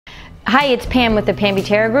Hi, it's Pam with the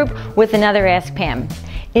Butera Group with another Ask Pam.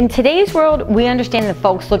 In today's world, we understand that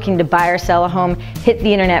folks looking to buy or sell a home hit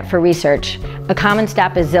the internet for research. A common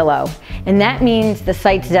stop is Zillow, and that means the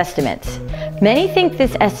site's Zestimates. Many think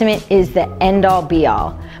this estimate is the end-all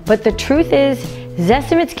be-all, but the truth is,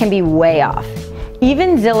 Zestimates can be way off.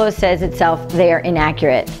 Even Zillow says itself they are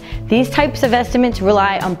inaccurate. These types of estimates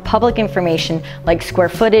rely on public information like square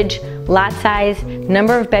footage, lot size,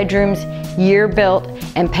 number of bedrooms, year built,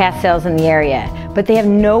 and past sales in the area. But they have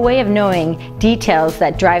no way of knowing details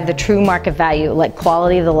that drive the true market value like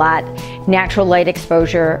quality of the lot, natural light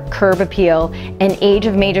exposure, curb appeal, and age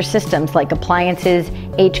of major systems like appliances,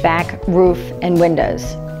 HVAC, roof, and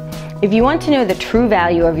windows. If you want to know the true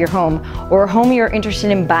value of your home or a home you're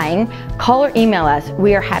interested in buying, call or email us.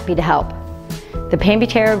 We are happy to help. The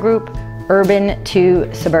Butera Group, urban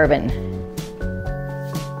to suburban.